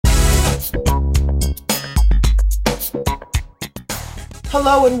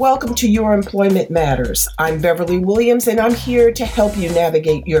Hello and welcome to Your Employment Matters. I'm Beverly Williams and I'm here to help you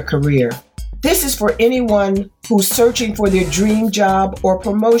navigate your career. This is for anyone who's searching for their dream job or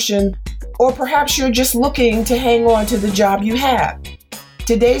promotion, or perhaps you're just looking to hang on to the job you have.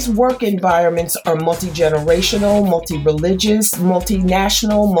 Today's work environments are multi-generational, multi-religious,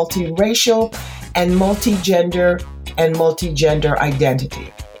 multinational, multiracial, and multi-gender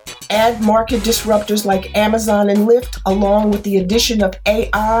identity. Add market disruptors like Amazon and Lyft, along with the addition of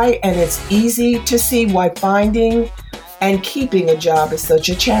AI, and it's easy to see why finding and keeping a job is such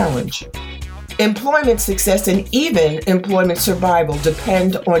a challenge. Employment success and even employment survival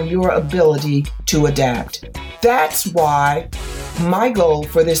depend on your ability to adapt. That's why my goal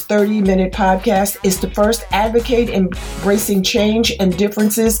for this 30-minute podcast is to first advocate embracing change and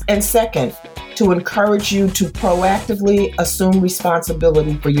differences, and second, to encourage you to proactively assume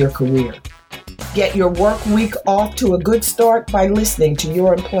responsibility for your career. Get your work week off to a good start by listening to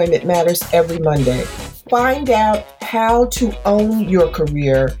Your Employment Matters every Monday. Find out how to own your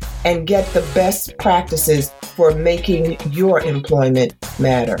career and get the best practices for making your employment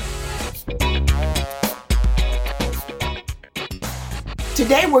matter.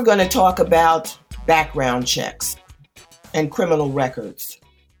 Today we're going to talk about background checks and criminal records.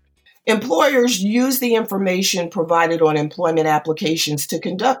 Employers use the information provided on employment applications to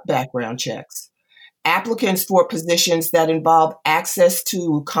conduct background checks. Applicants for positions that involve access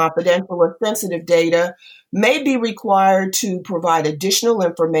to confidential or sensitive data may be required to provide additional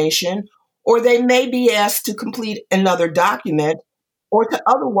information, or they may be asked to complete another document or to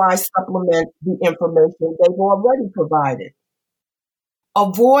otherwise supplement the information they've already provided.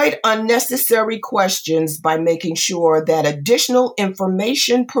 Avoid unnecessary questions by making sure that additional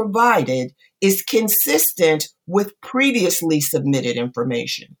information provided is consistent with previously submitted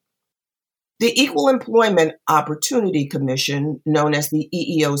information. The Equal Employment Opportunity Commission, known as the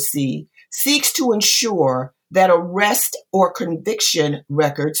EEOC, seeks to ensure that arrest or conviction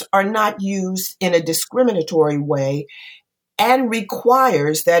records are not used in a discriminatory way and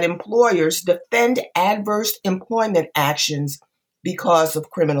requires that employers defend adverse employment actions because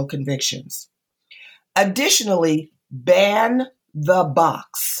of criminal convictions. Additionally, ban the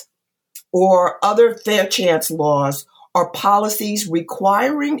box or other fair chance laws are policies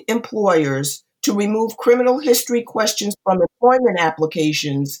requiring employers to remove criminal history questions from employment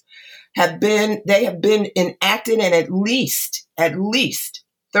applications. They have been enacted in at least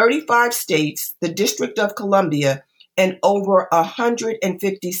 35 states, the District of Columbia, and over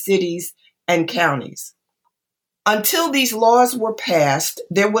 150 cities and counties. Until these laws were passed,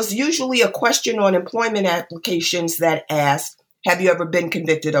 there was usually a question on employment applications that asked, "Have you ever been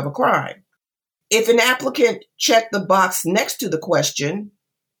convicted of a crime?" If an applicant checked the box next to the question,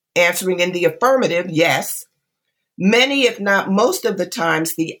 answering in the affirmative, yes, many, if not most of the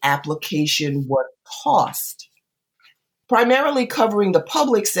times, the application was tossed. Primarily covering the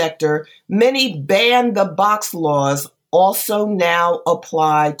public sector, many ban the box laws also now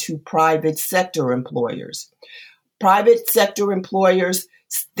apply to private sector employers. Private sector employers,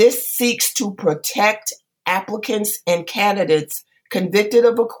 this seeks to protect applicants and candidates convicted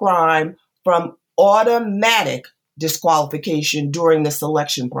of a crime from automatic disqualification during the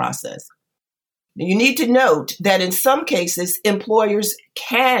selection process. You need to note that in some cases, employers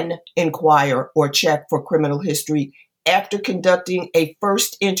can inquire or check for criminal history after conducting a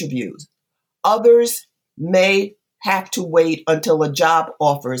first interview. Others may have to wait until a job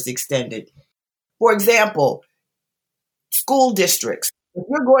offer is extended. For example, school districts. If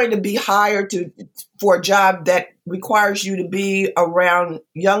you're going to be hired for a job that requires you to be around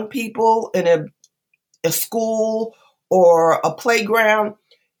young people in a school or a playground,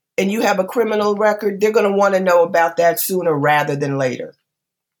 and you have a criminal record, they're going to want to know about that sooner rather than later.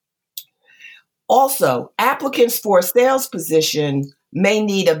 Also, applicants for a sales position may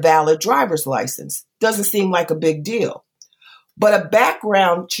need a valid driver's license. Doesn't seem like a big deal. But a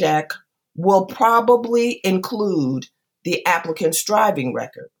background check will probably include the applicant's driving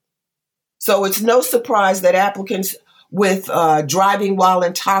record. So it's no surprise that applicants with driving while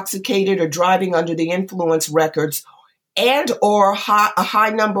intoxicated or driving under the influence records and or a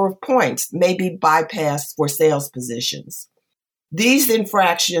high number of points may be bypassed for sales positions. These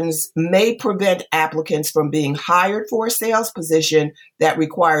infractions may prevent applicants from being hired for a sales position that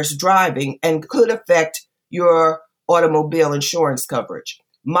requires driving and could affect your automobile insurance coverage.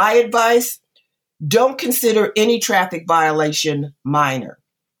 My advice: don't consider any traffic violation minor.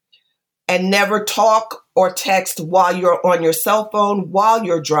 And never talk or text while you're on your cell phone while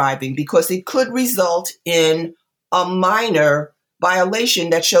you're driving, because it could result in a minor violation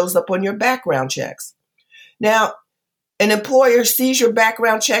that shows up on your background checks. Now, An employer sees your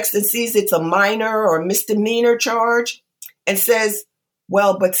background checks and sees it's a minor or misdemeanor charge and says,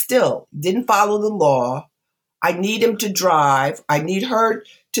 well, but still, didn't follow the law. I need him to drive. I need her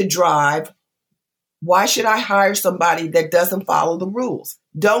to drive. Why should I hire somebody that doesn't follow the rules?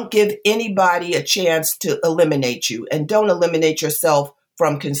 Don't give anybody a chance to eliminate you, and don't eliminate yourself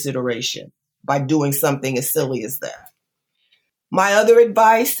from consideration by doing something as silly as that. My other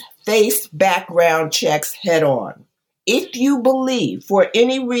advice, face background checks head on. If you believe for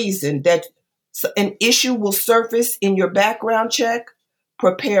any reason that an issue will surface in your background check,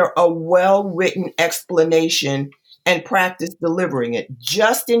 prepare a well-written explanation and practice delivering it,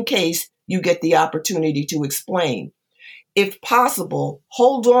 just in case you get the opportunity to explain. If possible,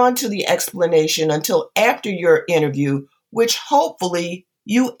 hold on to the explanation until after your interview, which hopefully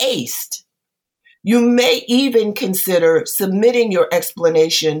you aced. You may even consider submitting your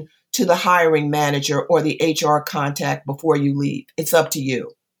explanation to the hiring manager or the HR contact before you leave. It's up to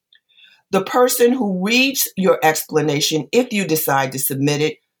you. The person who reads your explanation, if you decide to submit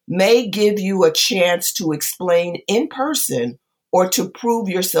it, may give you a chance to explain in person or to prove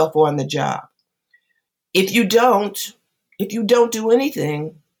yourself on the job. If you don't do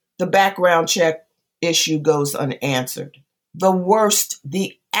anything, the background check issue goes unanswered.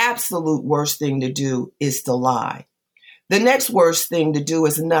 The absolute worst thing to do is to lie. The next worst thing to do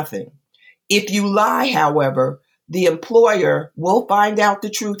is nothing. If you lie, however, the employer will find out the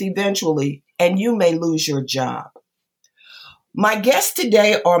truth eventually, and you may lose your job. My guests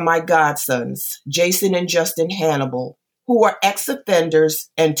today are my godsons, Jason and Justin Hannibal, who are ex-offenders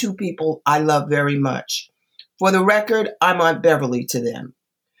and two people I love very much. For the record, I'm Aunt Beverly to them.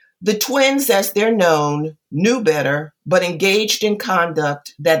 The twins, as they're known, knew better, but engaged in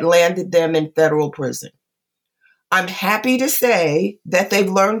conduct that landed them in federal prison. I'm happy to say that they've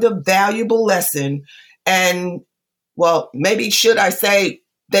learned a valuable lesson and, well, maybe should I say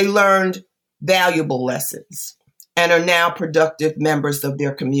they learned valuable lessons and are now productive members of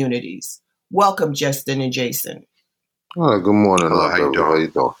their communities. Welcome, Justin and Jason. Good morning. Hello, how you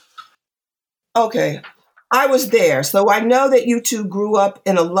doing? Okay. I was there, so I know that you two grew up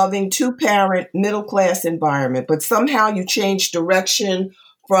in a loving two-parent, middle-class environment, but somehow you changed direction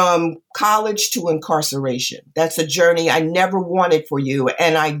from college to incarceration. That's a journey I never wanted for you,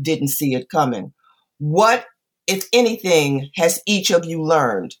 and I didn't see it coming. What, if anything, has each of you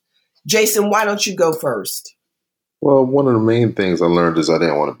learned? Jason, why don't you go first? Well, one of the main things I learned is I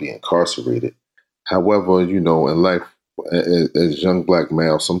didn't want to be incarcerated. However, in life, as young Black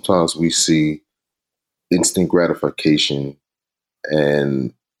males, sometimes we see instant gratification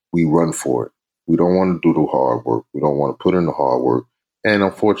and we run for it. We don't want to do the hard work. We don't want to put in the hard work. And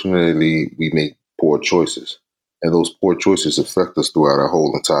unfortunately, we make poor choices. And those poor choices affect us throughout our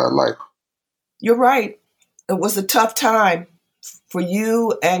whole entire life. You're right. It was a tough time for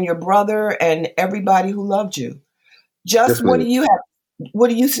you and your brother and everybody who loved you. Just what do you have? What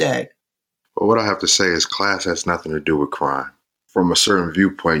do you say? Well, what I have to say is class has nothing to do with crime. From a certain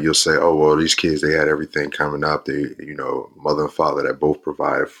viewpoint, you'll say, oh, well, these kids, they had everything coming up. They, mother and father that both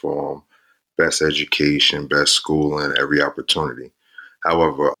provided for them, best education, best schooling, every opportunity.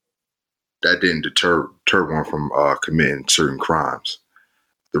 However, that didn't deter one from committing certain crimes.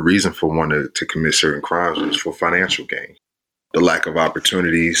 The reason for one to commit certain crimes was for financial gain. The lack of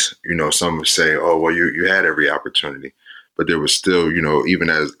opportunities, some would say, oh, well, you had every opportunity. But there was still, even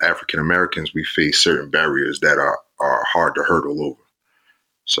as African Americans, we face certain barriers that are hard to hurdle over.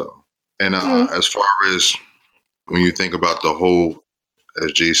 So, and as far as when you think about the whole,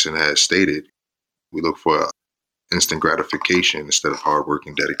 as Jason has stated, we look for instant gratification instead of hard work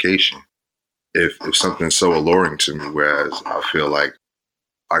and dedication. If something's so alluring to me, whereas I feel like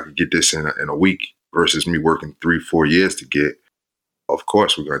I could get this in a week versus me working 3-4 years to get, of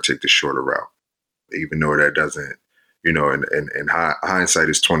course we're going to take the shorter route, even though that doesn't. In hindsight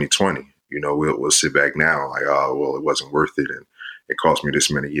is 2020. We'll sit back now like, oh, well, it wasn't worth it, and it cost me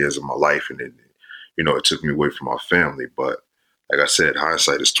this many years of my life, and it took me away from my family. But like I said,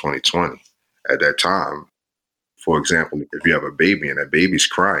 hindsight is 2020. At that time, for example, if you have a baby and that baby's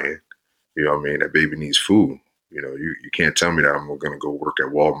crying, that baby needs food. You can't tell me that I'm going to go work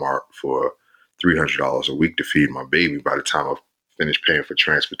at Walmart for $300 a week to feed my baby by the time I've finished paying for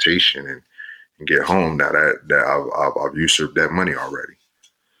transportation and get home. Now that I've usurped that money already.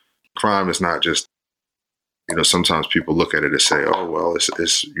 Crime is not just, sometimes people look at it and say, oh, well,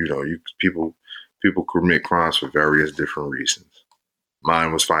 it's people commit crimes for various different reasons.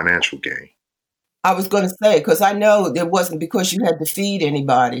 Mine was financial gain. I was going to say, because I know it wasn't because you had to feed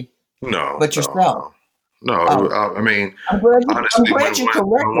anybody. No. But yourself. No, Oh, I mean, I'm honestly, glad you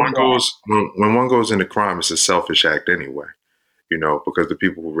corrected that. when one goes into crime, it's a selfish act anyway. Because the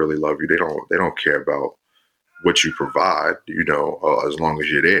people who really love you, they don't care about what you provide. As long as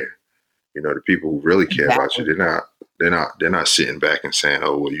you're there. The people who really care about you, Exactly. they're not sitting back and saying,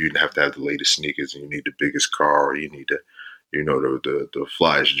 oh, well, you have to have the latest sneakers and you need the biggest car or you need the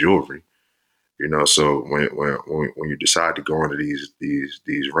flyest jewelry. So when you decide to go into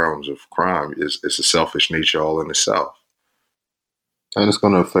these realms of crime, it's a selfish nature all in itself. And it's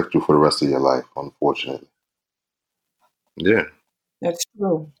going to affect you for the rest of your life, unfortunately. Yeah. That's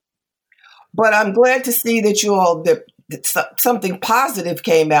true. But I'm glad to see that something positive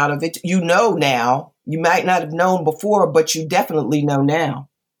came out of it. You know now. You might not have known before, but you definitely know now.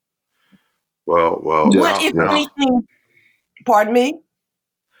 Well, What, Yeah, if yeah. anything, pardon me?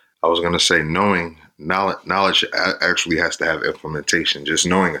 I was going to say, knowledge actually has to have implementation. Just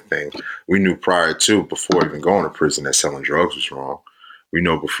knowing a thing, we knew before even going to prison, that selling drugs was wrong. We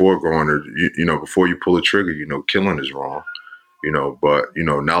know before going to, before you pull a trigger, killing is wrong. But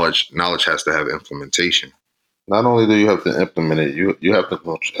knowledge has to have implementation. Not only do you have to implement it, you have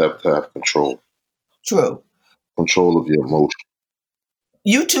True. control of your emotion.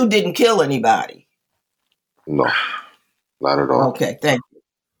 You two didn't kill anybody. No, not at all. Okay, thank you.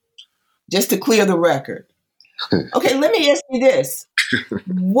 Just to clear the record. Okay, let me ask you this.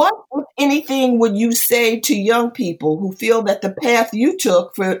 What, if anything, would you say to young people who feel that the path you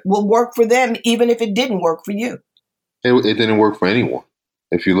took will work for them, even if it didn't work for you? It didn't work for anyone.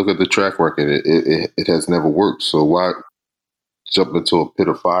 If you look at the track record, it has never worked. So why jump into a pit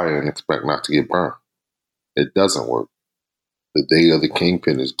of fire and expect not to get burned? It doesn't work. The day of the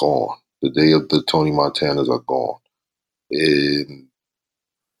Kingpin is gone. The day of the Tony Montanas are gone. And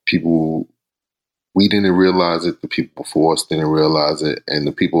people, we didn't realize it. The people before us didn't realize it. And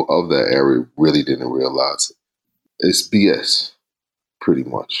the people of that area really didn't realize it. It's BS, pretty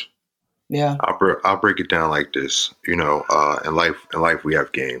much. Yeah. I'll break it down like this. In life we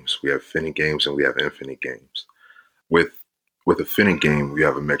have games. We have finite games and we have infinite games. With a finite game, you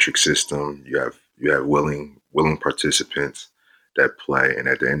have a metric system. You have willing participants that play, and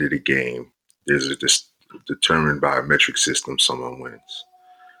at the end of the game, there's determined by a metric system, someone wins.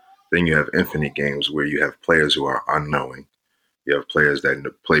 Then you have infinite games where you have players who are unknowing. You have players that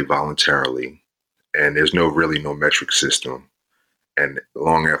play voluntarily, and there's really no metric system. And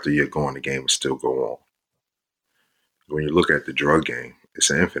long after you're gone, the game will still go on. When you look at the drug game, it's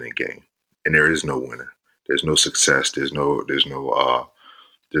an infinite game, and there is no winner. There's no success. There's no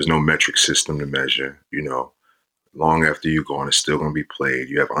metric system to measure. Long after you're gone, it's still going to be played.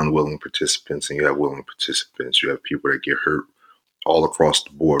 You have unwilling participants and you have willing participants. You have people that get hurt all across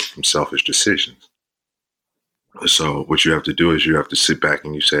the board from selfish decisions. So what you have to do is you have to sit back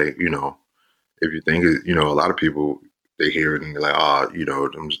and you say, if you think, a lot of people, they hear it and they're like,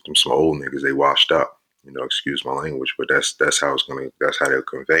 them some old niggas, they washed up. Excuse my language, but that's how they'll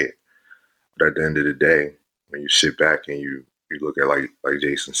convey it. But at the end of the day, when you sit back and you look at, like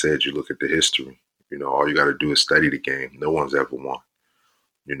Jason said, you look at the history. All you got to do is study the game. No one's ever won.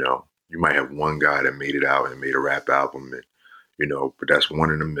 You might have one guy that made it out and made a rap album, and but that's one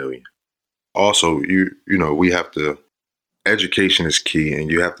in a million. Also, we have to. Education is key,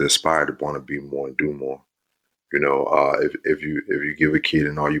 and you have to aspire to want to be more and do more. If you give a kid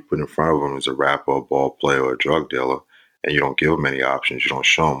and all you put in front of them is a rapper, a ball player, or a drug dealer, and you don't give them any options, you don't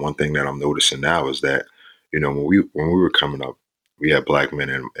show them. One thing that I'm noticing now is that, when we were coming up, we had black men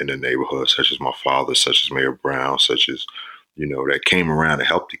in the neighborhood, such as my father, such as Mayor Brown, such as, that came around to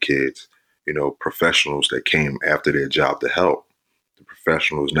help the kids. Professionals that came after their job to help. The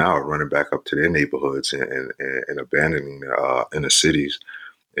professionals now are running back up to their neighborhoods and abandoning their inner cities,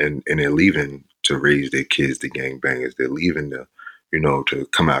 and they're leaving to raise their kids to gangbangers. They're leaving to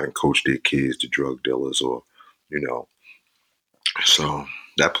come out and coach their kids to drug dealers so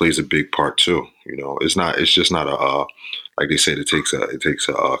that plays a big part too. It's just not like they said, it takes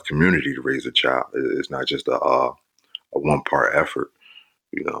a community to raise a child. It's not just a one part effort,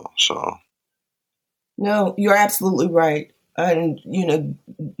 so. No, you're absolutely right. And,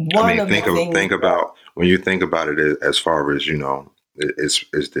 one of the things. Think about when you think about it as far as, it's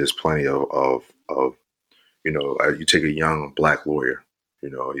there's plenty of you take a young black lawyer,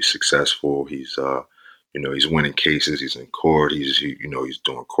 he's successful, he's winning cases, he's in court, he's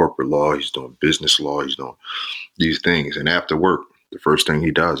doing corporate law, he's doing business law, he's doing these things, and after work, the first thing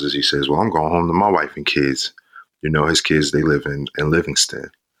he does is he says, well, I'm going home to my wife and kids. His kids, they live in Livingston,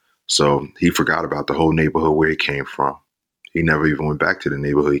 so he forgot about the whole neighborhood where he came from. He never even went back to the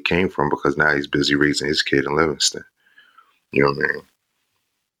neighborhood he came from because now he's busy raising his kid in Livingston. You know what I mean?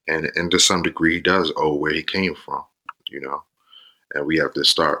 And to some degree, he does owe where he came from, and we have to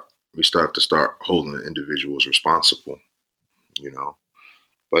start holding the individuals responsible,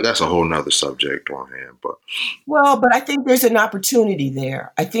 but that's a whole nother subject on hand. But I think there's an opportunity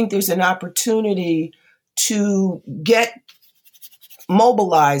there. I think there's an opportunity to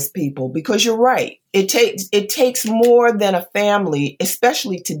mobilize people, because you're right. It takes more than a family,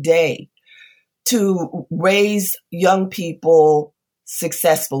 especially today, to raise young people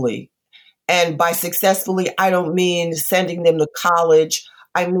successfully. And by successfully, I don't mean sending them to college.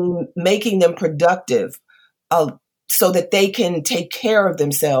 I mean making them productive, so that they can take care of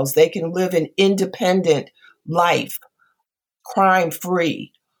themselves. They can live an independent life,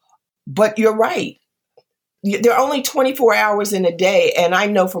 crime-free. But you're right. There are only 24 hours in a day. And I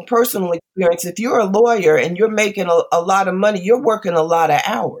know from personal experience, if you're a lawyer and you're making a lot of money, you're working a lot of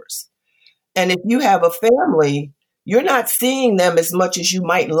hours. And if you have a family, you're not seeing them as much as you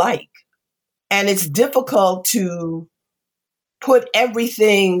might like. And it's difficult to put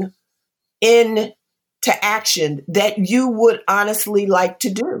everything into action that you would honestly like to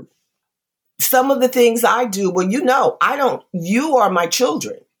do. Some of the things I do, you are my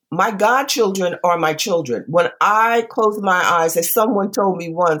children. My godchildren are my children. When I close my eyes, as someone told me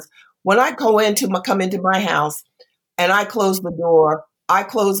once, when I come into my house and I close the door, I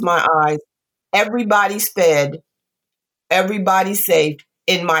close my eyes, everybody's fed, everybody's safe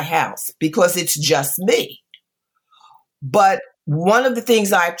in my house, because it's just me. But one of the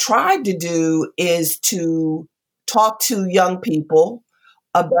things I've tried to do is to talk to young people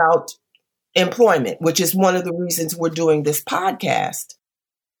about employment, which is one of the reasons we're doing this podcast.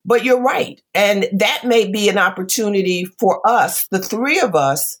 But you're right. And that may be an opportunity for us, the three of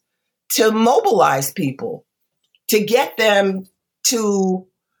us, to mobilize people, to get them to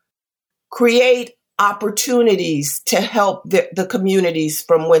create opportunities to help the communities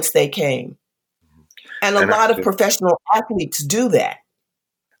from whence they came. And a lot of professional athletes do that.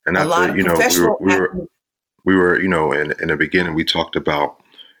 And we were, in the beginning, we talked about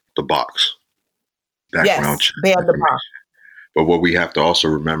the box. Background check. Ban the box. But what we have to also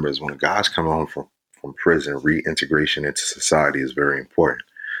remember is when a guy's coming home from prison, reintegration into society is very important.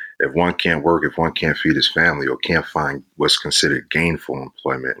 If one can't work, if one can't feed his family, or can't find what's considered gainful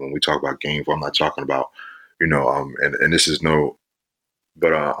employment, when we talk about gainful, I'm not talking about, and this is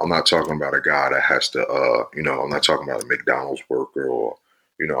but I'm not talking about a guy that has to, I'm not talking about a McDonald's worker, or,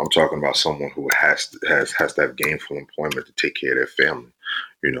 I'm talking about someone who has to have gainful employment to take care of their family,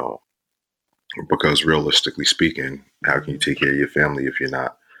 because realistically speaking, how can you take care of your family if you're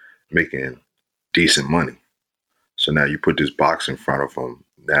not making decent money? So now you put this box in front of them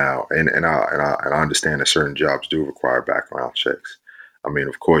now, and I understand that certain jobs do require background checks. I mean,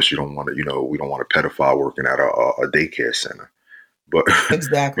 of course, you don't want to, we don't want a pedophile working at a daycare center, but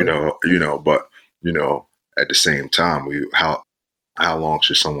exactly, but at the same time, how long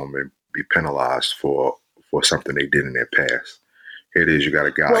should someone be penalized for something they did in their past? Here it is, you got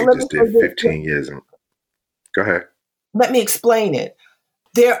a guy who just did 15 years. Go ahead. Let me explain it.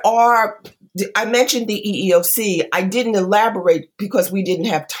 I mentioned the EEOC. I didn't elaborate because we didn't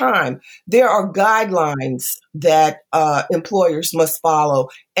have time. There are guidelines that employers must follow.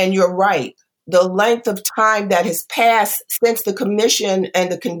 And you're right. The length of time that has passed since the commission and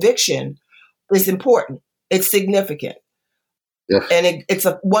the conviction is important. It's significant. Yes. And it's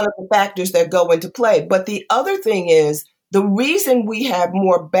one of the factors that go into play. But the other thing is, the reason we have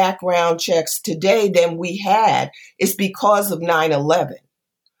more background checks today than we had is because of 9/11.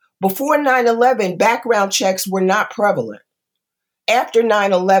 Before 9/11, background checks were not prevalent. After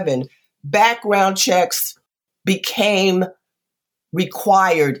 9/11, background checks became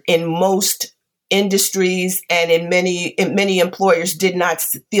required in most industries, and in many employers did not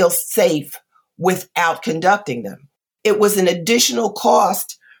feel safe without conducting them. It was an additional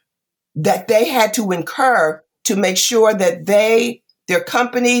cost that they had to incur to make sure that their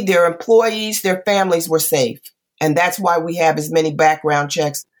company, their employees, their families were safe. And that's why we have as many background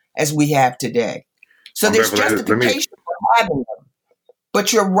checks as we have today. So there's justification for having them.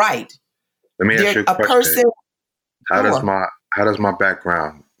 But you're right. Let me ask you a question. How does my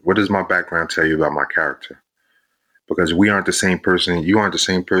background, what does my background tell you about my character? Because we aren't the same person. You aren't the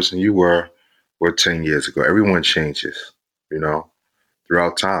same person you were 10 years ago. Everyone changes,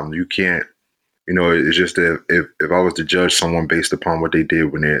 throughout time. You can't, it's just that if I was to judge someone based upon what they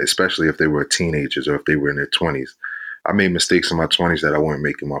did especially if they were teenagers or if they were in their 20s, I made mistakes in my 20s that I wouldn't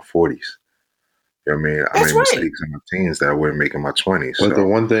make in my 40s. You know what I mean? I made mistakes in my teens that I wouldn't make in my 20s. But the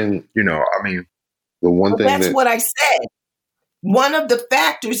one thing, that's what I said. One of the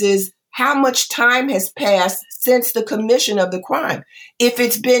factors is how much time has passed since the commission of the crime. If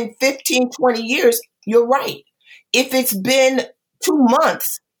it's been 15, 20 years, you're right. If it's been 2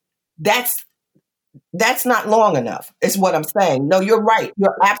 months, that's not long enough, is what I'm saying. No, you're right.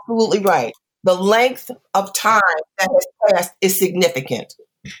 You're absolutely right. The length of time that has passed is significant.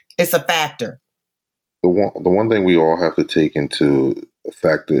 It's a factor. The one thing we all have to take into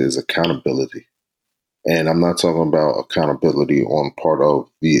factor is accountability. And I'm not talking about accountability on part of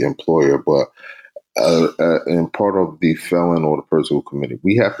the employer, but in part of the felon or the person who committed.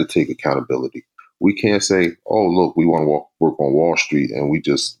 We have to take accountability. We can't say, oh, look, we want to work on Wall Street and we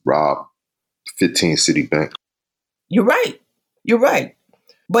just rob 15 city banks. You're right. You're right.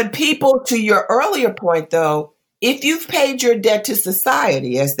 But people, to your earlier point, though, if you've paid your debt to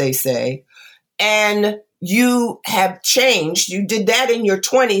society, as they say, and you have changed, you did that in your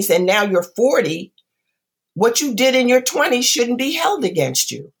 20s and now you're 40, what you did in your 20s shouldn't be held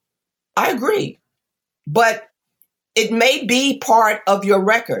against you. I agree. But it may be part of your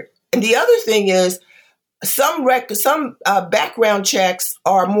record. And the other thing is, some background checks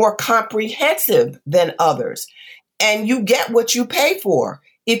are more comprehensive than others, and you get what you pay for.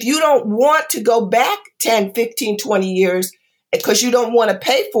 If you don't want to go back 10, 15, 20 years because you don't want to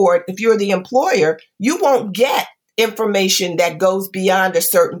pay for it, if you're the employer, you won't get information that goes beyond a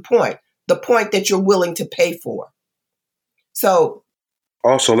certain point, the point that you're willing to pay for. So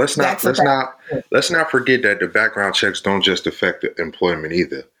also, let's not forget that the background checks don't just affect the employment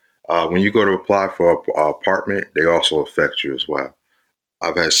either. When you go to apply for an apartment, they also affect you as well.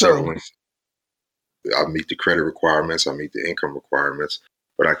 I've had several. I meet the credit requirements, I meet the income requirements,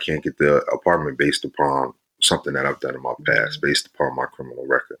 but I can't get the apartment based upon something that I've done in my past, based upon my criminal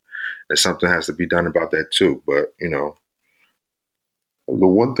record. And something has to be done about that too. But, the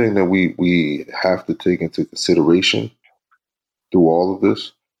one thing that we have to take into consideration through all of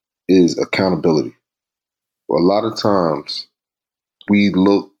this is accountability. A lot of times we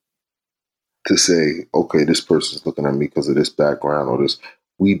look to say, okay, this person's looking at me because of this background or this.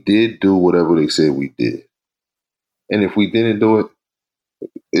 We did do whatever they said we did. And if we didn't do it,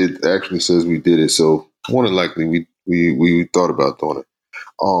 it actually says we did it. So more than likely, we thought about doing it.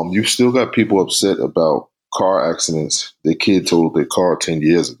 You've still got people upset about car accidents. Their kid totaled their car 10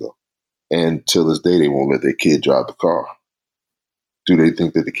 years ago. And till this day, they won't let their kid drive the car. Do they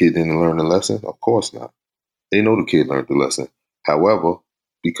think that the kid didn't learn the lesson? Of course not. They know the kid learned the lesson. However,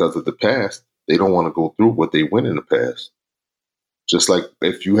 because of the past, they don't want to go through what they went in the past. Just like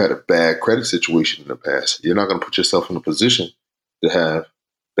if you had a bad credit situation in the past, you're not going to put yourself in a position to have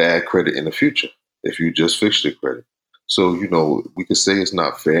bad credit in the future if you just fix your credit. So, we could say it's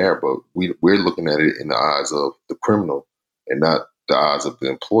not fair, but we're looking at it in the eyes of the criminal and not the eyes of the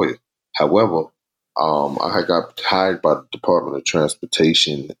employer. However, I got hired by the Department of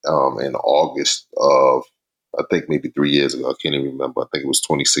Transportation in August of, I think maybe 3 years ago. I can't even remember. I think it was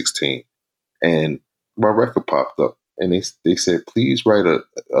 2016. And my record popped up and they said, please write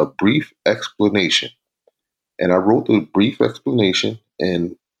a brief explanation. And I wrote the brief explanation,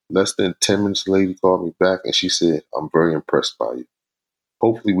 and less than 10 minutes later, lady called me back and she said, I'm very impressed by you.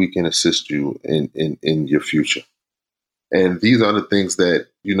 Hopefully we can assist you in your future. And these are the things that,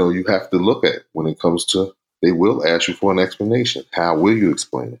 you have to look at when it comes to, they will ask you for an explanation. How will you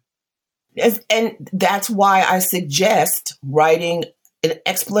explain it? And that's why I suggest writing an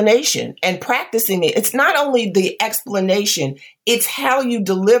explanation and practicing it. It's not only the explanation, it's how you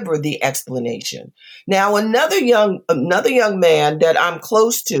deliver the explanation. Now, another young man that I'm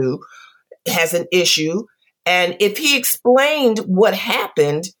close to has an issue. And if he explained what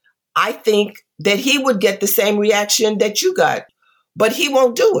happened, I think that he would get the same reaction that you got. But he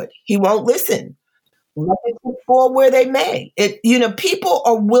won't do it. He won't listen. Let it fall where they may. People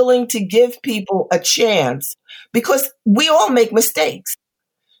are willing to give people a chance because we all make mistakes.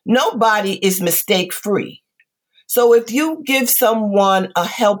 Nobody is mistake free. So if you give someone a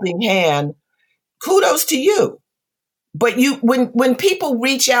helping hand, kudos to you. But when people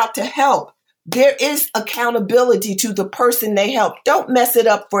reach out to help, there is accountability to the person they help. Don't mess it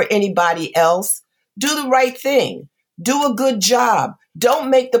up for anybody else. Do the right thing. Do a good job. Don't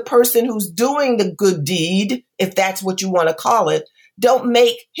make the person who's doing the good deed, if that's what you want to call it, don't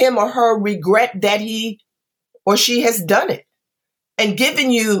make him or her regret that he or she has done it and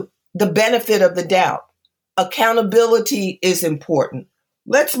given you the benefit of the doubt. Accountability is important.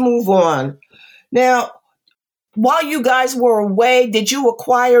 Let's move on. Now, while you guys were away, did you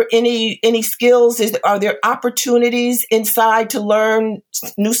acquire any skills? Are there opportunities inside to learn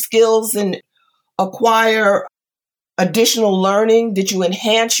new skills and acquire additional learning? Did you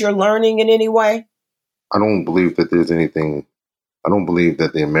enhance your learning in any way? I don't believe that there's anything I don't believe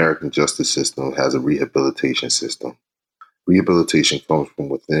that the American justice system has a rehabilitation system. Rehabilitation comes from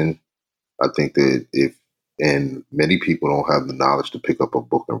within. I think that and many people don't have the knowledge to pick up a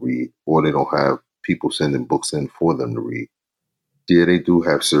book and read, or they don't have people sending books in for them to read. Yeah, they do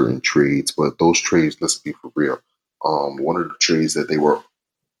have certain trades, but those trades, let's be for real. One of the trades that they were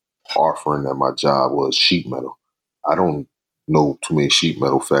offering at my job was sheet metal. I don't know too many sheet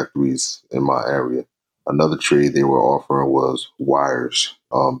metal factories in my area. Another trade they were offering was wires,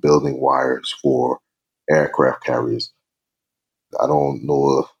 building wires for aircraft carriers. I don't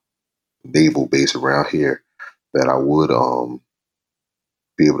know a naval base around here that I would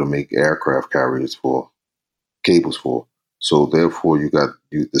be able to make aircraft carriers for cables for. So therefore,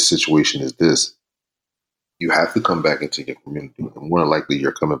 the situation is this: you have to come back into your community, and more than likely,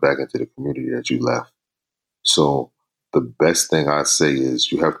 you're coming back into the community that you left. So the best thing I say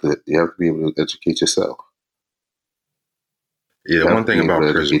is you have to be able to educate yourself. Yeah, You have one to be thing able about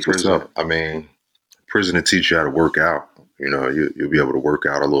to prison, educate yourself. I mean, prison to teach you how to work out. You'll be able to work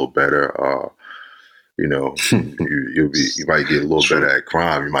out a little better. You might get a little better True. at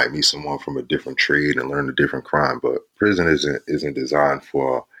crime. You might meet someone from a different trade and learn a different crime. But prison isn't designed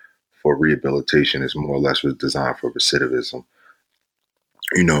for rehabilitation. It's more or less designed for recidivism.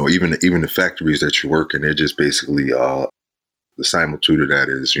 Even the factories that you work in, they're just basically the similitude of that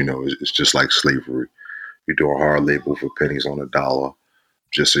is, it's just like slavery. You're doing hard labor for pennies on a dollar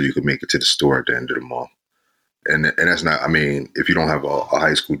just so you can make it to the store at the end of the month. And that's not, I mean, if you don't have a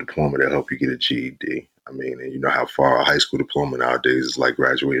high school diploma, they'll help you get a GED. I mean, and you know how far a high school diploma nowadays is like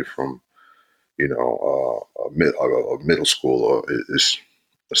graduating from, a middle school, or it's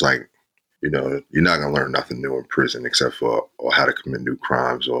like, you're not going to learn nothing new in prison except for or how to commit new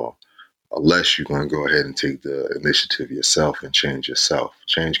crimes, or unless you're going to go ahead and take the initiative yourself and change yourself.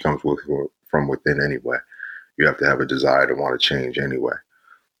 Change comes from within anyway. You have to have a desire to want to change anyway.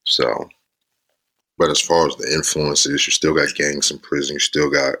 So, but as far as the influences, you still got gangs in prison, you still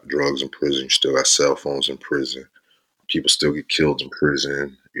got drugs in prison, you still got cell phones in prison. People still get killed in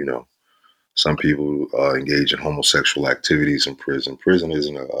prison. Some people engage in homosexual activities in prison. Prison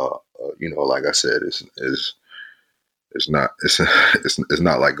isn't like I said, it's not it's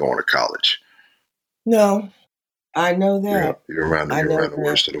not like going to college. No, I know You're, that. you're around I you're know around the that.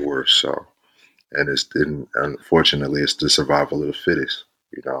 worst of the worst. So, and unfortunately, it's the survival of the fittest.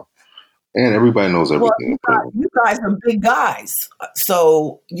 And everybody knows Well, everything in prison. you guys are big guys,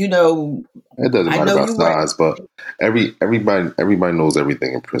 so It doesn't I matter know about you were. size, but everybody knows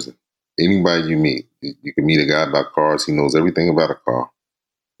everything in prison. Anybody you meet, you can meet a guy about cars. He knows everything about a car.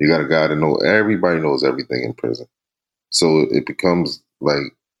 You got a guy that know everybody knows everything in prison. So it becomes like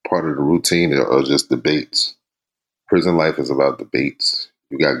part of the routine or just debates. Prison life is about debates.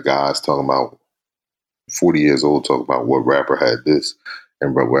 You got guys talking about 40 years old talking about what rapper had this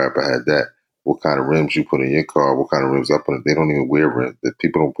and what rapper had that. What kind of rims you put in your car? What kind of rims I put in? They don't even wear rims. The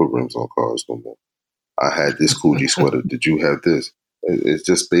people don't put rims on cars no more. I had this Coogee sweater. Did you have this? It's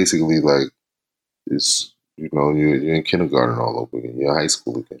just basically like you're in kindergarten all over again. You're in high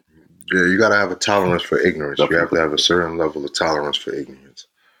school again. Yeah, you got to have a tolerance for ignorance. You have to Definitely, have a certain level of tolerance for ignorance.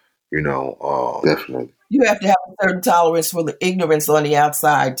 You know, definitely. You have to have a certain tolerance for the ignorance on the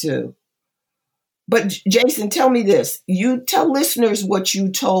outside too. But Jason, tell me this. You tell listeners what you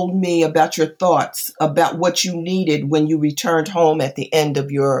told me about your thoughts about what you needed when you returned home at the end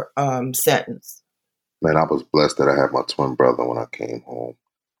of your sentence. Man, I was blessed that I had my twin brother when I came home.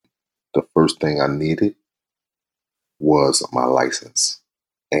 The first thing I needed was my license.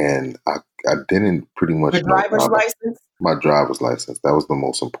 And I didn't pretty The much know driver's license? my driver's license. That was the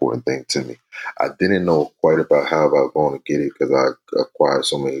most important thing to me. I didn't know quite about how I was going to get it because I acquired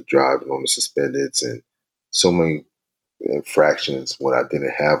so many driving on the suspendeds and so many infractions when I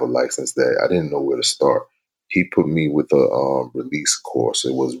didn't have a license that I didn't know where to start. He put me with a release course.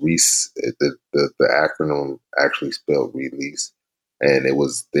 It was the acronym actually spelled release, and they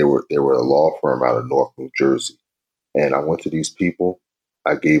were a law firm out of North New Jersey. And I went to these people.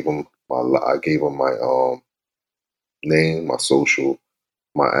 I gave them my name, my social,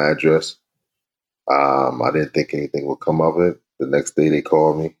 my address. I didn't think anything would come of it. The next day they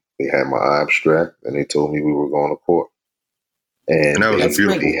called me. They had my abstract and they told me we were going to court. and And That's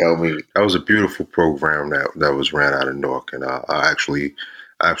great. they held me. that was a beautiful program that was ran out of Newark, and I actually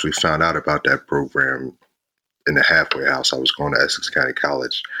found out about that program in the halfway house. I was going to Essex County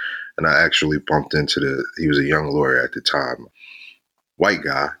College, and I actually bumped into he was a young lawyer at the time, white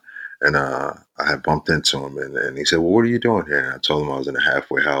guy, and I had bumped into him, and he said, "Well, what are you doing here?" And I told him I was in a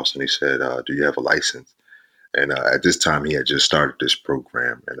halfway house, and he said, "Do you have a license?" And at this time, he had just started this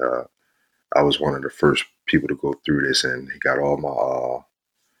program, and I was one of the first people to go through this, and he got all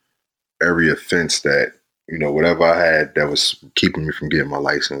my every offense that, whatever I had that was keeping me from getting my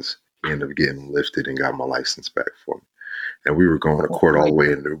license. He ended up getting lifted and got my license back for me. And we were going to court all the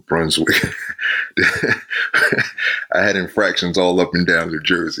way in New Brunswick. I had infractions all up and down New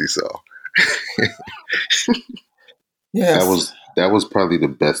Jersey, so. Yes. That was probably the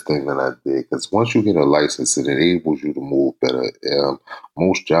best thing that I did, because once you get a license, it enables you to move better.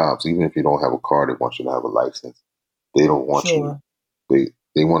 Most jobs, even if you don't have a car, they want you to have a license. They don't want Sure. you.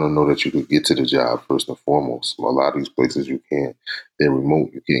 They want to know that you could get to the job first and foremost. A lot of these places you can't. They're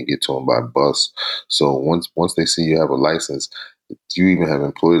remote. You can't get to them by bus. So once they see you have a license, you even have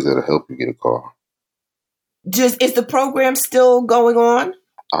employers that'll help you get a car. Is the program still going on?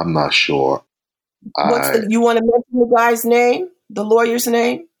 I'm not sure. You want to mention the guy's name, the lawyer's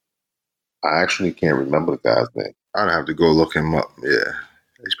name? I actually can't remember the guy's name. I'd have to go look him up. Yeah.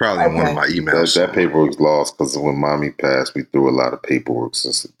 He's probably in one of my emails. That paperwork's lost because when Mommy passed, we threw a lot of paper and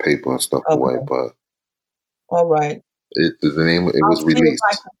stuff away. But all right, it was released.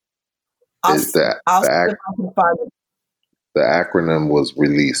 I'll see if I can find it. The acronym was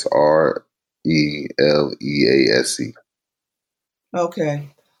release. RELEASE. Okay.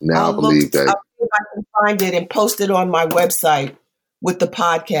 Now I believe that. I'll see if I can find it and post it on my website with the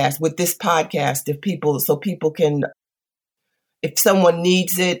podcast, with this podcast, so people can. If someone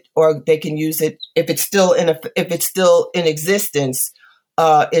needs it, or they can use it, if it's still in existence,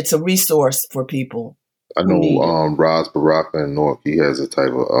 it's a resource for people. I know Raz Baraka in Newark, he has a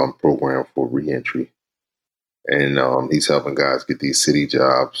type of program for reentry, and he's helping guys get these city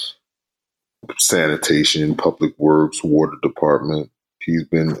jobs, sanitation, public works, water department. He's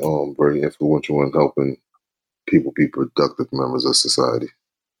been very influential in helping people be productive members of society.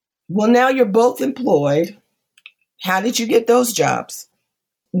 Well, now you're both employed. How did you get those jobs?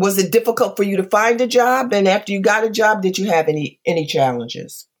 Was it difficult for you to find a job? And after you got a job, did you have any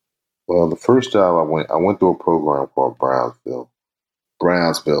challenges? Well, the first job I went through a program called Brownsville.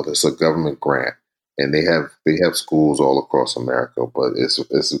 Brownsville, it's a government grant, and they have schools all across America, but it's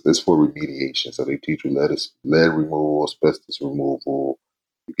for remediation. So they teach you lead removal, asbestos removal.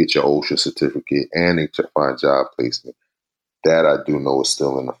 You get your OSHA certificate, and they find job placement. That I do know is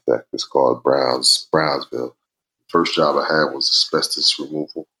still in effect. It's called Brownsville. First job I had was asbestos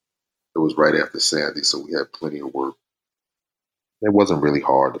removal. It was right after Sandy, so we had plenty of work. It wasn't really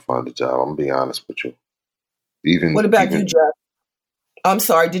hard to find a job. I'm gonna be honest with you. What about you, Jeff? I'm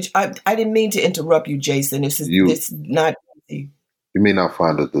sorry. I didn't mean to interrupt you, Jason. This is not easy. You may not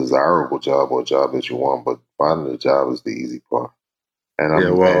find a desirable job or a job that you want, but finding a job is the easy part. And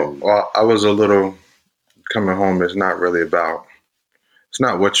I was a little coming home. It's not really about. It's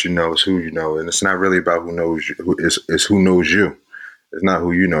not what you know, it's who you know. And it's not really about who knows you. It's who knows you. It's not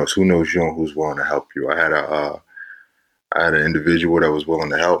who you know, it's who knows you and who's willing to help you. I had an individual that was willing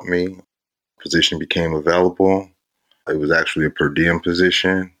to help me. Position became available. It was actually a per diem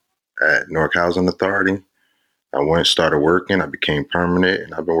position at Newark Housing Authority. I went and started working. I became permanent,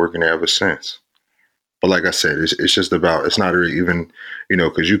 and I've been working there ever since. But like I said, it's just about, it's not really even,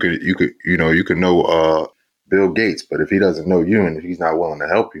 because you could know Bill Gates, but if he doesn't know you and if he's not willing to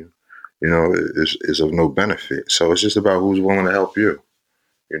help you, it's of no benefit. So it's just about who's willing to help you.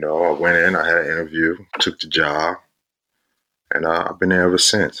 I went in, I had an interview, took the job, and I've been there ever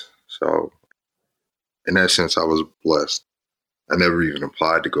since. So in that sense, I was blessed. I never even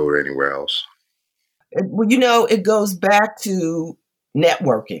applied to go anywhere else. Well, it goes back to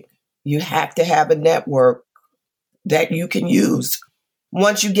networking. You have to have a network that you can use.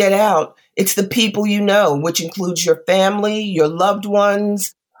 Once you get out, it's the people you know, which includes your family, your loved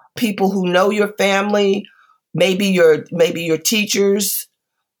ones, people who know your family, maybe your teachers,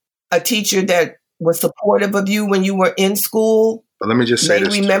 a teacher that was supportive of you when you were in school. But let me just say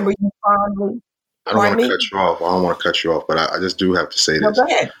this. Remember you fondly. I don't want to cut you off. I don't want to cut you off, but I just do have to say this. Go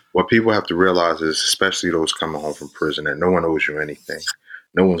ahead. What people have to realize is, especially those coming home from prison, that no one owes you anything.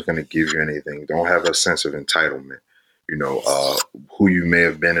 No one's going to give you anything. Don't have a sense of entitlement. Who you may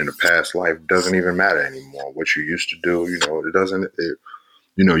have been in a past life doesn't even matter anymore. What you used to do, it doesn't,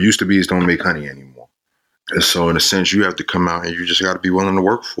 used to bees don't make honey anymore. And so in a sense, you have to come out and you just got to be willing to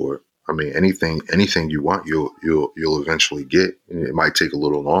work for it. I mean, anything you want, you'll eventually get. It might take a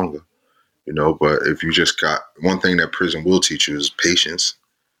little longer, but if you just got one thing that prison will teach you is patience.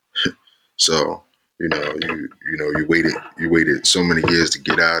 So, you waited so many years to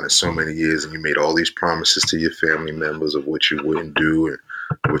get out, and so many years, and you made all these promises to your family members of what you wouldn't do and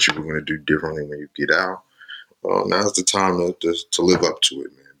what you were going to do differently when you get out. Now's the time to live up to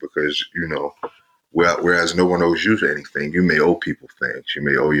it, man, because, Whereas no one owes you anything. You may owe people things. You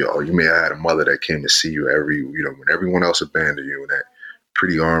may owe you may have had a mother that came to see you when everyone else abandoned you and that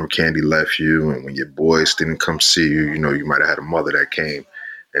pretty arm candy left you, and when your boys didn't come see you, you might have had a mother that came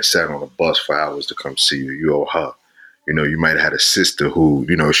and sat on a bus for hours to come see you. You owe her. You might have had a sister who,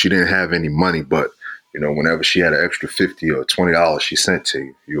 she didn't have any money, but whenever she had an extra $50 or $20 she sent to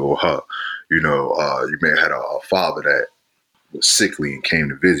you, you owe her. You may have had a father that was sickly and came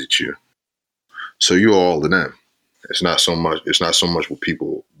to visit you. So you owe all of them. It's not so much what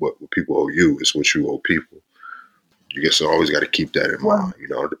people owe you, it's what you owe people. You guess always got to keep that in mind.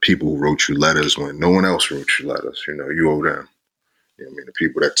 The people who wrote you letters when no one else wrote you letters, you owe them. The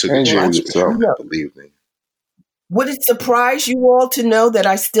people that took a chance with you and believed in you. Would it surprise you all to know that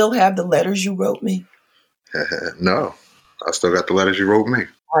I still have the letters you wrote me? No, I still got the letters you wrote me.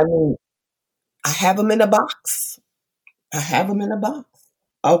 I mean, I have them in a box.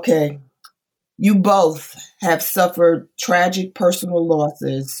 Okay. You both have suffered tragic personal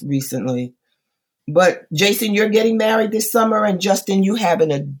losses recently. But Jason, you're getting married this summer, and Justin, you have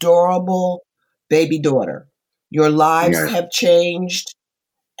an adorable baby daughter. Your lives have changed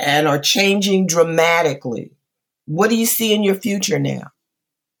and are changing dramatically. What do you see in your future now?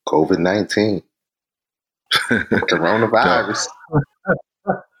 COVID-19. Coronavirus.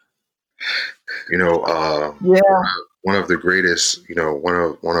 One of the greatest, and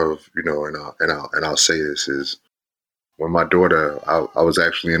I'll say this is when my daughter, I was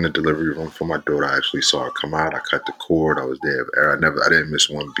actually in the delivery room for my daughter. I actually saw her come out. I cut the cord. I was there. I didn't miss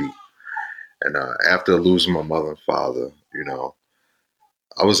one beat. And after losing my mother and father,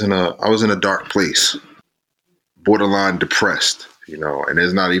 I was in a dark place, borderline depressed, and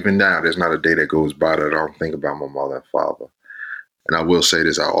there's not a day that goes by that I don't think about my mother and father. And I will say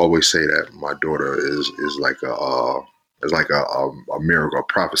this, I always say that my daughter is like a miracle, a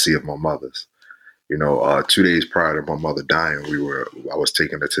prophecy of my mother's. 2 days prior to my mother dying, I was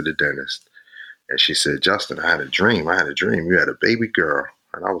taking her to the dentist, and she said, "Justin, I had a dream. You had a baby girl."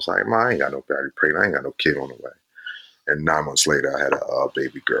 And I was like, "Ma, I ain't got no baby pregnant. I ain't got no kid on the way." And 9 months later, I had a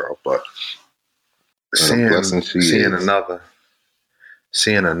baby girl. But seeing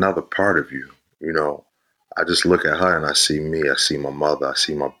another part of you, I just look at her and I see me. I see my mother. I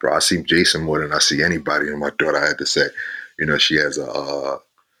see my bro. I see Jason more than I see anybody. And my daughter, I had to say, she has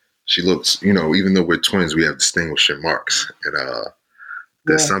she looks, even though we're twins, we have distinguishing marks. And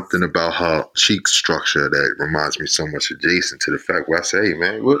there's something about her cheek structure that reminds me so much of Jason, to the fact where I say, "Hey,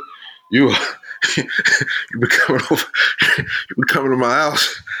 man, what you been coming over? You been coming to my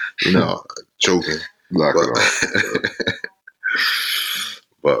house?" Joking.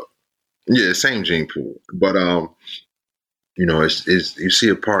 But yeah, same gene pool. But it's you see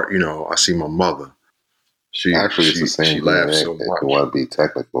a part. I see my mother. It's the same. She laughs so much. If you want to be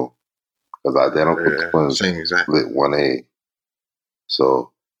technical, because identical twins split one egg.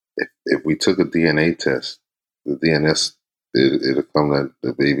 So if we took a DNA test, the DNA it'll come that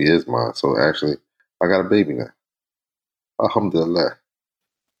the baby is mine. So actually, I got a baby now. Alhamdulillah.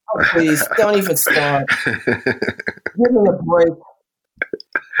 Oh, please, don't even start. Give me a break.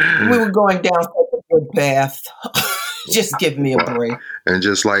 We were going down such a good path. Just give me a break. And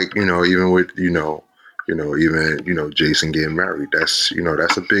just like, even with, Jason getting married, that's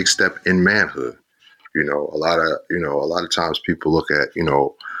a big step in manhood. A lot of times people look at,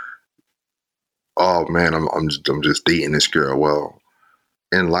 "Oh man, I'm just dating this girl." Well,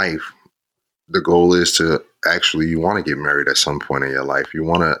 in life, the goal is to actually, you want to get married at some point in your life. You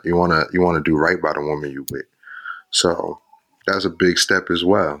want to do right by the woman you with. So that's a big step as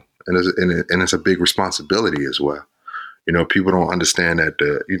well, and it's a big responsibility as well. People don't understand that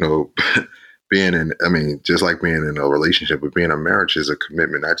just like being in a relationship, but being in a marriage is a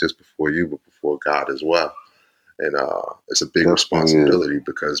commitment, not just before you, but before God as well. And it's a big responsibility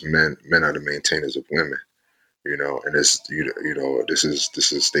because men are the maintainers of women. And it's this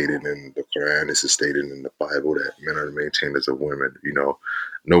is stated in the Quran. This is stated in the Bible that men are the maintainers of women. No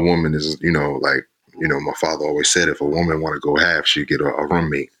woman is my father always said, if a woman want to go half, she get a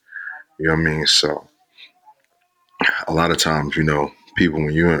roommate. You know what I mean? So a lot of times, people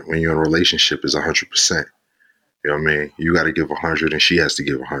when you're in a relationship is 100%. You know what I mean? You got to give 100, and she has to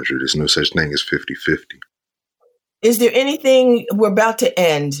give 100. There's no such thing as 50-50. Is there anything, we're about to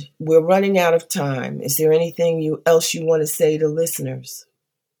end, we're running out of time. Is there anything else you want to say to listeners?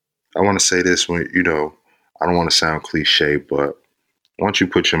 I want to say this when, I don't want to sound cliche, but once you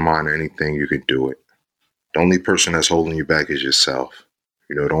put your mind on anything, you can do it. The only person that's holding you back is yourself.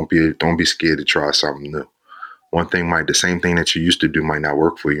 Don't be scared to try something new. The same thing that you used to do might not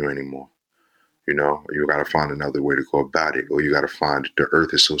work for you anymore. You got to find another way to go about it, or you got to find the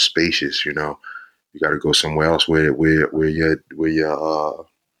earth is so spacious, You got to go somewhere else where your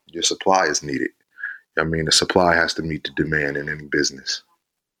supply is needed. I mean, the supply has to meet the demand in any business.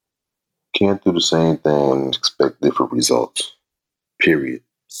 Can't do the same thing and expect different results. Period.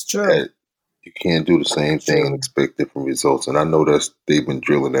 It's true. You can't do the same thing and expect different results. And I know they've been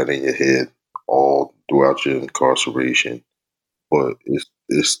drilling that in your head all throughout your incarceration. But it's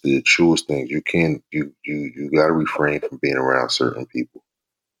the truest thing. You got to refrain from being around certain people.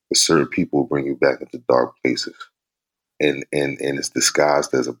 Because certain people bring you back into dark places, and it's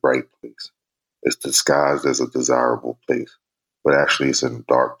disguised as a bright place. It's disguised as a desirable place, but actually it's in a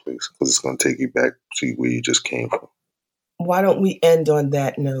dark place because it's going to take you back to where you just came from. Why don't we end on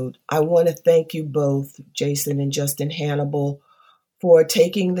that note? I want to thank you both, Jason and Justin Hannibal, for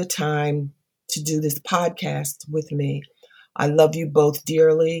taking the time to do this podcast with me. I love you both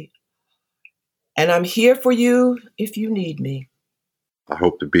dearly, and I'm here for you if you need me. I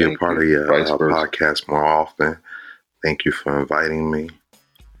hope to be a part of your podcast more often. Thank you for inviting me.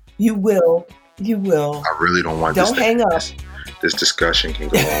 You will. You will. I really don't want Don't hang up. This discussion can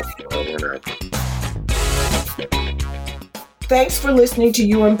go on forever and ever. Thanks for listening to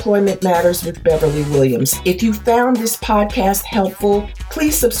Your Employment Matters with Beverly Williams. If you found this podcast helpful,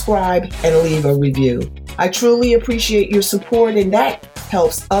 please subscribe and leave a review. I truly appreciate your support, and that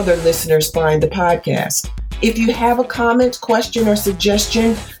helps other listeners find the podcast. If you have a comment, question, or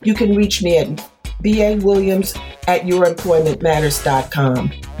suggestion, you can reach me at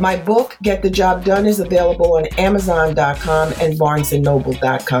BAWilliams@YourEmploymentMatters.com. My book, Get the Job Done, is available on Amazon.com and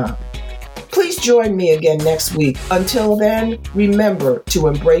BarnesandNoble.com. Please join me again next week. Until then, remember to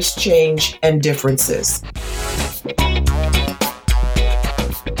embrace change and differences.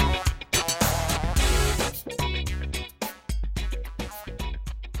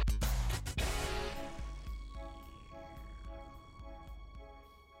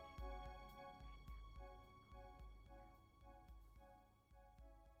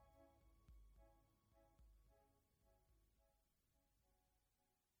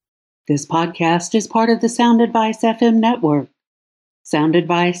 This podcast is part of the Sound Advice FM network. Sound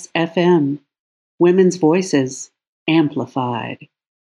Advice FM. Women's voices amplified.